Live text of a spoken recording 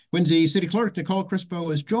Quincy City Clerk Nicole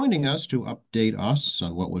Crispo is joining us to update us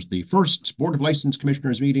on what was the first Board of License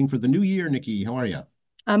Commissioners meeting for the new year. Nikki, how are you?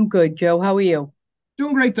 I'm good, Joe. How are you?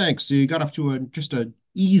 Doing great, thanks. You got off to a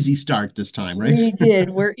easy start this time, right? We did.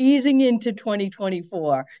 We're easing into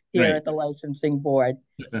 2024 here Great. at the licensing board.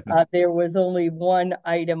 There was only one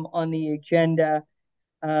item on the agenda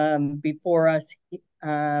before us,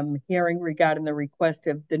 hearing regarding the request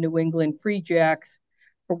of the New England Free Jacks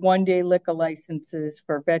for one-day liquor licenses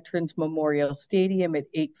for Veterans Memorial Stadium at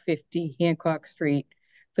 850 Hancock Street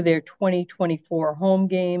for their 2024 home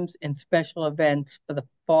games and special events for the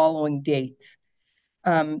following dates.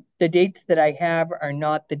 The dates that I have are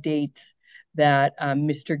not the dates that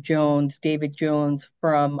Mr. Jones, David Jones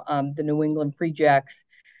from the New England Free Jacks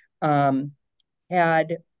um,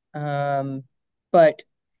 had, but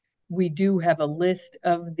we do have a list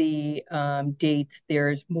of the dates.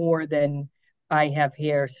 There's more than I have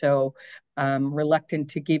here, so I'm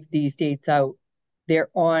reluctant to give these dates out. They're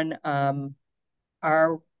on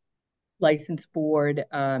our license board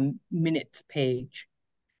minutes page,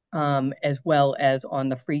 as well as on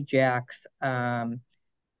the Free Jacks uh,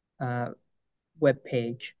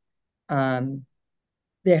 webpage. Um,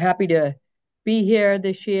 they're happy to be here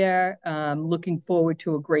this year. Looking forward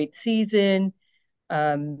to a great season.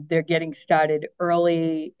 They're getting started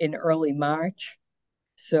early March.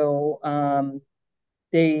 So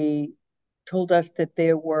they told us that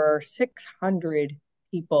there were 600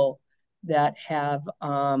 people that have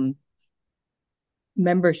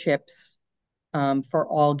memberships for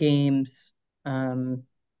all games. Um,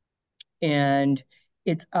 and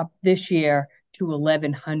it's up this year to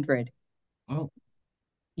 1,100. Oh,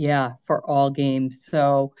 Yeah, for all games.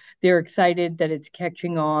 So they're excited that it's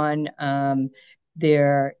catching on.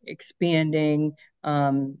 They're expanding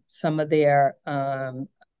some of their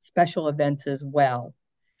special events as well.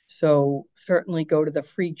 So certainly go to the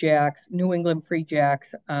Free Jacks, New England Free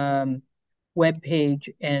Jacks webpage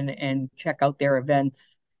and check out their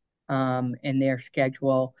events and their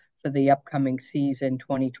schedule for the upcoming season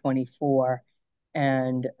 2024.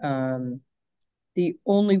 And the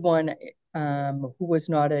only one who was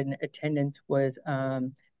not in attendance was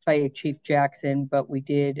Fire Chief Jackson, but we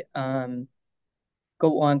did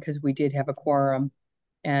go on because we did have a quorum,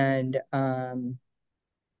 and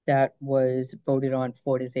that was voted on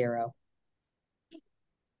 4-0.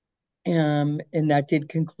 And that did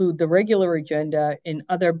conclude the regular agenda. In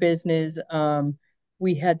other business,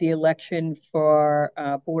 we had the election for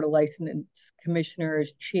Board of License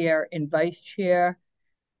Commissioners, Chair and Vice Chair.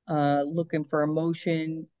 Looking for a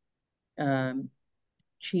motion. Um,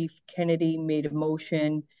 Chief Kennedy made a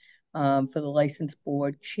motion for the license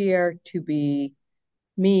board chair to be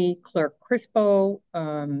me, Clerk Crispo,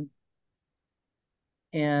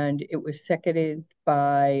 and it was seconded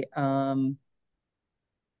by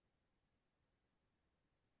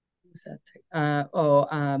who's that?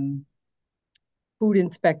 Food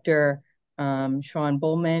Inspector Sean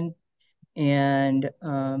Bullman, and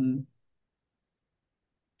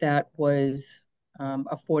that was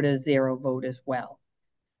a 4-0 vote as well.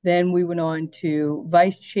 Then we went on to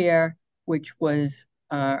vice chair, which was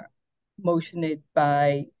motioned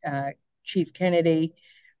by Chief Kennedy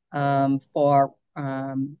for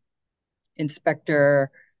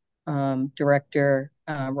Inspector Director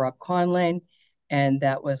Rob Conlin. And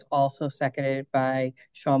that was also seconded by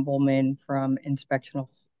Sean Bullman from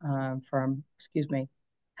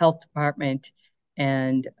Health Department.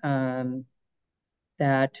 And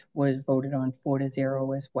that was voted on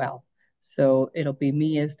 4-0 as well. So it'll be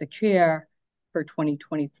me as the chair for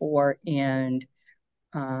 2024 and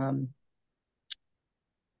um,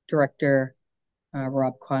 Director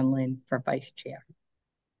Rob Conlin for vice chair.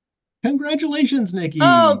 congratulations, Oh, Nikki.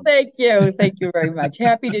 thank you. Thank you very much.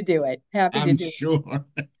 Happy to do it. Happy to I'm do it. sure.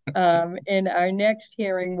 And our next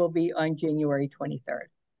hearing will be on January 23rd.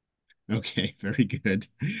 Okay, very good.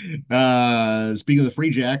 Speaking of the Free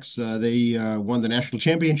Jacks, they won the national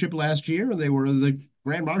championship last year, and they were the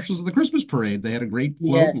grand marshals of the Christmas parade. They had a great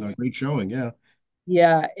float Yes. and a great showing. Yeah.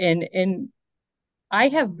 Yeah. And I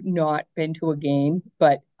have not been to a game,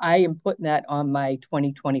 but I am putting that on my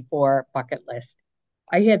 2024 bucket list.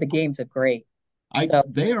 I hear the games are great. I So,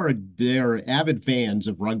 they're avid fans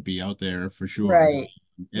of rugby out there for sure. right,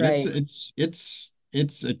 And it's right. it's it's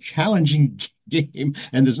it's a challenging game,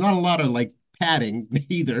 and there's not a lot of like padding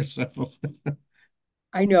either. So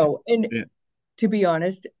I know. And yeah, to be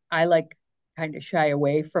honest, I like kind of shy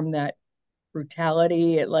away from that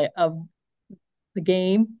brutality like of the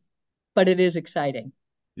game, but it is exciting.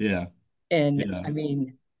 yeah, And yeah. I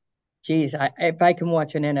mean, geez, if I can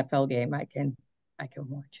watch an NFL game, I can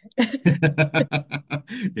watch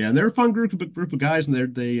it. Yeah, and they're a fun group of guys, and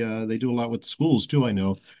they do a lot with schools too. I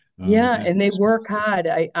know, Yeah, and Catholic they schools. work hard.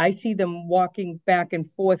 I see them walking back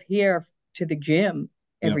and forth here to the gym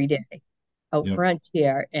Yep, every day out yep. front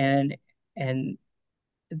here, and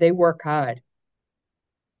they work hard.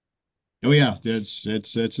 Oh yeah, it's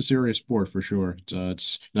a serious sport for sure.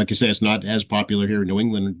 It's like you say, it's not as popular here in New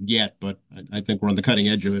England yet, but I think we're on the cutting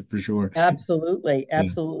edge of it for sure. Absolutely, Yeah.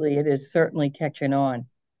 absolutely. It is certainly catching on.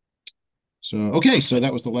 So okay, so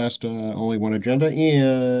that was the last only one agenda,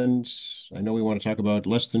 and I know we want to talk about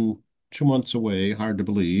less than 2 months away. Hard to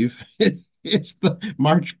believe. It's the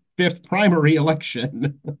March 5th primary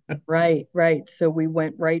election. Right, right. So we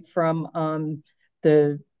went right from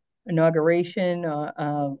the inauguration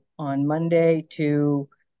on Monday to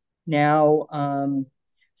now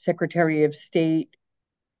Secretary of State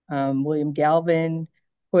William Galvin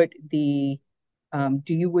put the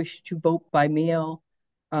 "Do you wish to vote by mail"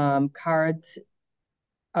 cards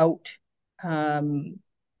out um,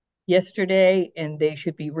 yesterday, and they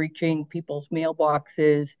should be reaching people's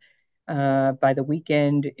mailboxes by the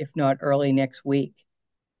weekend, if not early next week.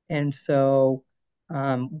 And so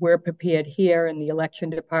we're prepared here in the election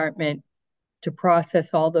department to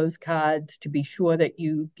process all those cards to be sure that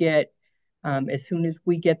you get, as soon as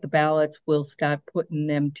we get the ballots, we'll start putting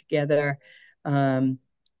them together um,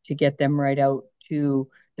 to get them right out to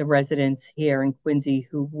the residents here in Quincy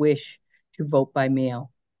who wish to vote by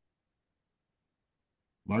mail.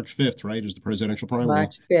 March 5th, right, is the presidential primary.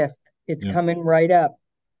 March 5th. It's Yeah. coming right up.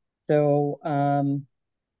 So,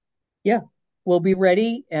 yeah, we'll be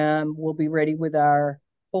ready. We'll be ready with our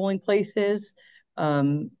polling places.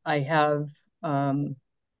 I have um,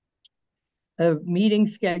 a meeting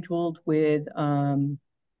scheduled with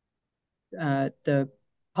the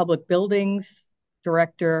public buildings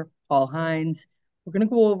director, Paul Hines. We're going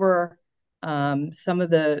to go over some of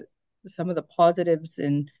the positives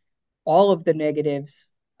and all of the negatives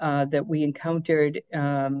that we encountered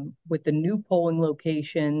with the new polling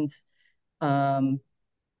locations um,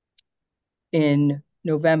 in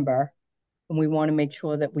November, and we want to make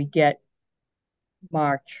sure that we get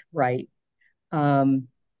March right. Um,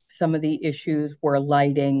 some of the issues were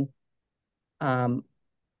lighting, um,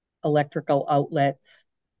 electrical outlets,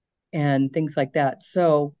 and things like that.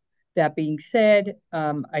 So, that being said,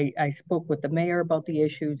 I spoke with the mayor about the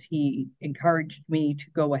issues. He encouraged me to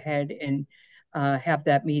go ahead and have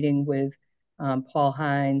that meeting with Paul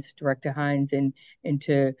Hines, Director Hines, and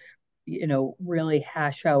to really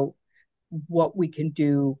hash out what we can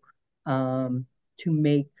do um, to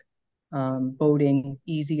make voting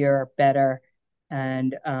easier, better,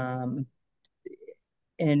 and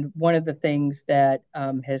one of the things that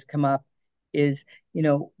has come up is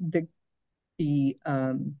the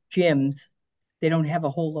gyms, they don't have a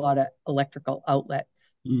whole lot of electrical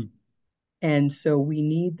outlets, Mm, and so we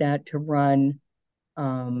need that to run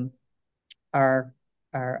um, our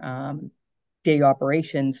our day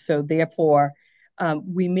operations. So therefore,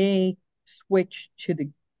 we may switch to the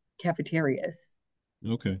cafeterias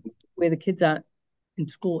okay. where the kids aren't in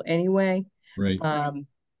school anyway. Right. Um,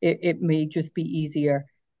 it may just be easier,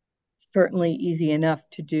 certainly easy enough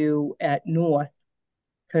to do at North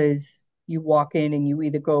because you walk in and you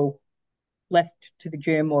either go left to the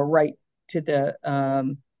gym or right to the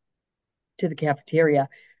cafeteria.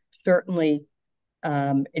 Certainly,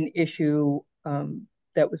 an issue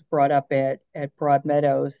that was brought up at Broad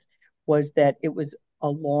Meadows was that it was a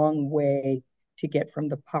long way to get from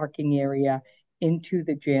the parking area into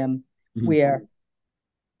the gym, Mhm. where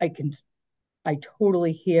I can I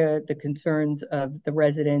totally hear the concerns of the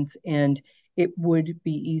residents, and it would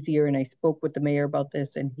be easier. And I spoke with the mayor about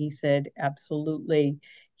this, and he said absolutely.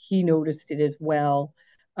 He noticed it as well,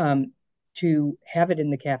 to have it in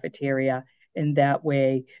the cafeteria, and that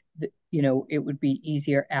way, it would be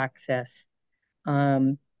easier access.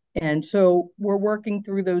 Um, and so we're working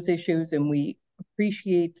through those issues, and we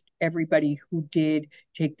appreciate everybody who did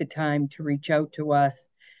take the time to reach out to us.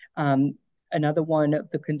 Um, Another one of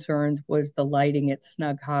the concerns was the lighting at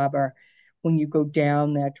Snug Harbor. When you go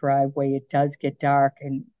down that driveway, it does get dark,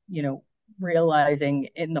 and realizing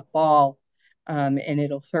in the fall, and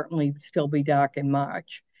it'll certainly still be dark in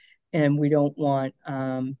March, and we don't want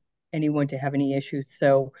anyone to have any issues.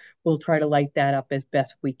 So we'll try to light that up as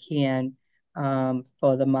best we can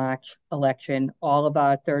for the March election. All of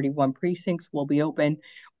our 31 precincts will be open.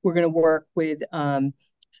 We're going to work with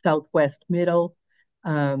Southwest Middle.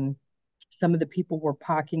 Um, some of the people were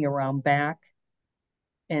parking around back,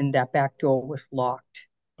 and that back door was locked.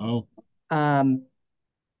 Oh, Um,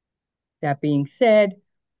 that being said,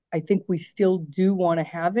 I think we still do want to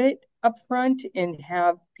have it. up front and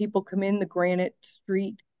have people come in the Granite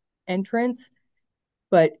Street entrance.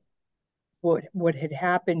 But what had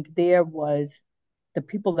happened there was the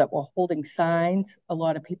people that were holding signs, a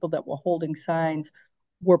lot of people that were holding signs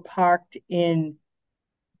were parked in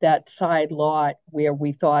that side lot where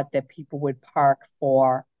we thought that people would park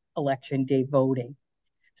for election day voting.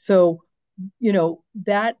 So,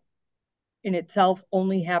 that in itself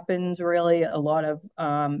only happens really a lot of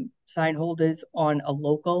sign holders on a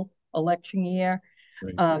local election year.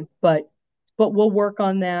 Right. But we'll work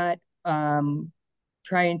on that,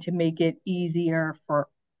 trying to make it easier for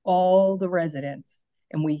all the residents.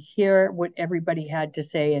 And we hear what everybody had to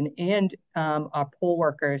say, and our poll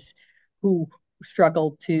workers who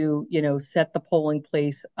struggle to set the polling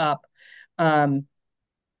place up. Um,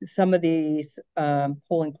 some of these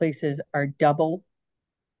polling places are double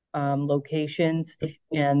locations, Yep.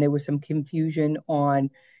 and there was some confusion on,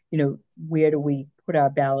 where do we put our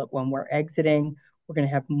ballot when we're exiting. We're going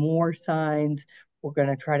to have more signs. We're going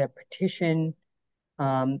to try to petition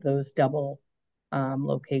those double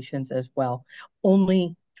locations as well,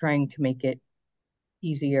 only trying to make it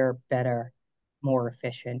easier, better, more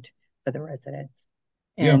efficient for the residents.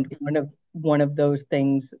 Yeah. And one of those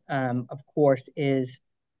things, of course, is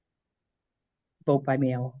vote by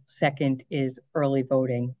mail. Second is early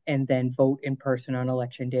voting, and then vote in person on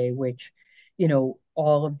election day, which,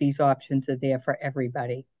 all of these options are there for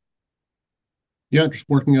everybody. Yeah. Just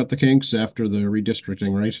working out the kinks after the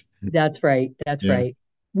redistricting, right? That's right. That's Yeah. right.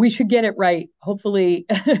 We should get it right, hopefully,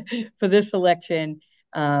 for this election.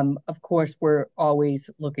 Of course, we're always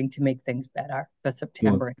looking to make things better for Sure.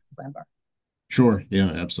 September and November. Sure.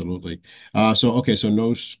 Yeah, absolutely. So okay, so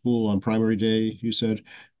no school on primary day, you said?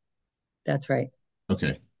 That's right.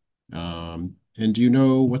 Okay. And do you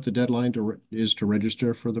know what the deadline is to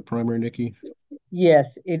register for the primary, Nikki?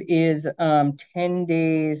 Yes, it is 10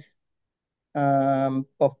 days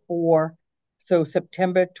before. So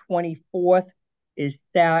September 24th is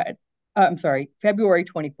that, I'm sorry, February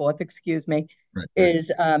 24th, excuse me, Right, right.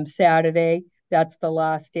 is Saturday. That's the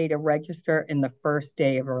last day to register and the first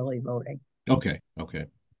day of early voting. Okay, okay.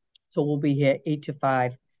 So we'll be here 8 to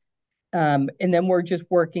 5. And then we're just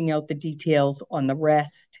working out the details on the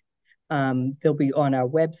rest. They'll be on our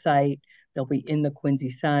website. They'll be in the Quincy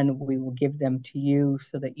Sun. We will give them to you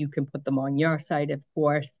so that you can put them on your site, of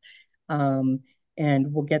course. Um,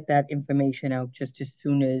 and we'll get that information out just as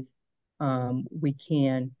soon as we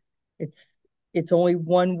can. It's it's only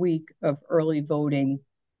 1 week of early voting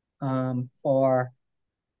for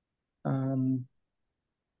um,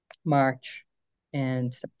 March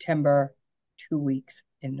and September, 2 weeks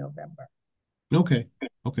in November. Okay,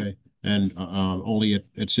 okay. And only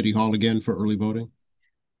at City Hall again for early voting?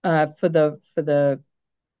 For the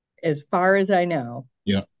as far as I know,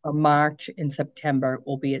 Yeah. March and September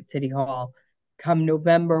will be at City Hall. Come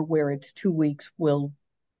November, where it's 2 weeks, we'll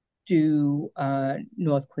do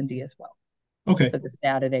North Quincy as well Okay. for the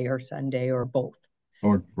Saturday or Sunday or both.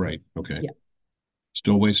 Or right. Okay. Yeah,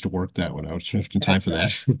 Still ways to work that one out. Just in time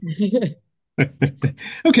that's for right. that.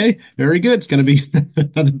 Okay, very good. It's going to be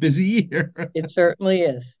another busy year. It certainly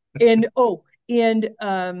is. And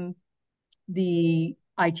the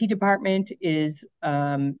IT department is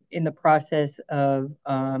in the process of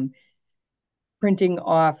printing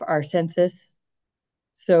off our census.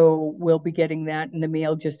 So we'll be getting that in the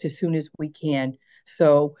mail just as soon as we can.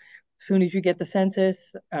 So as soon as you get the census,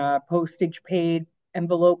 postage paid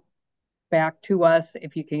envelope back to us,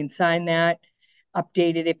 if you can sign that,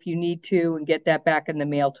 update it if you need to, and get that back in the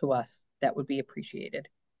mail to us, that would be appreciated.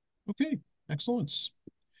 Okay, excellent.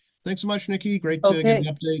 Thanks so much, Nikki. Great to get an Okay,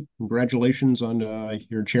 update. Congratulations on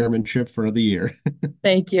your chairmanship for the year.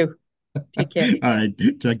 thank you. Take care. All right,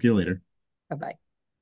 talk to you later. Bye bye.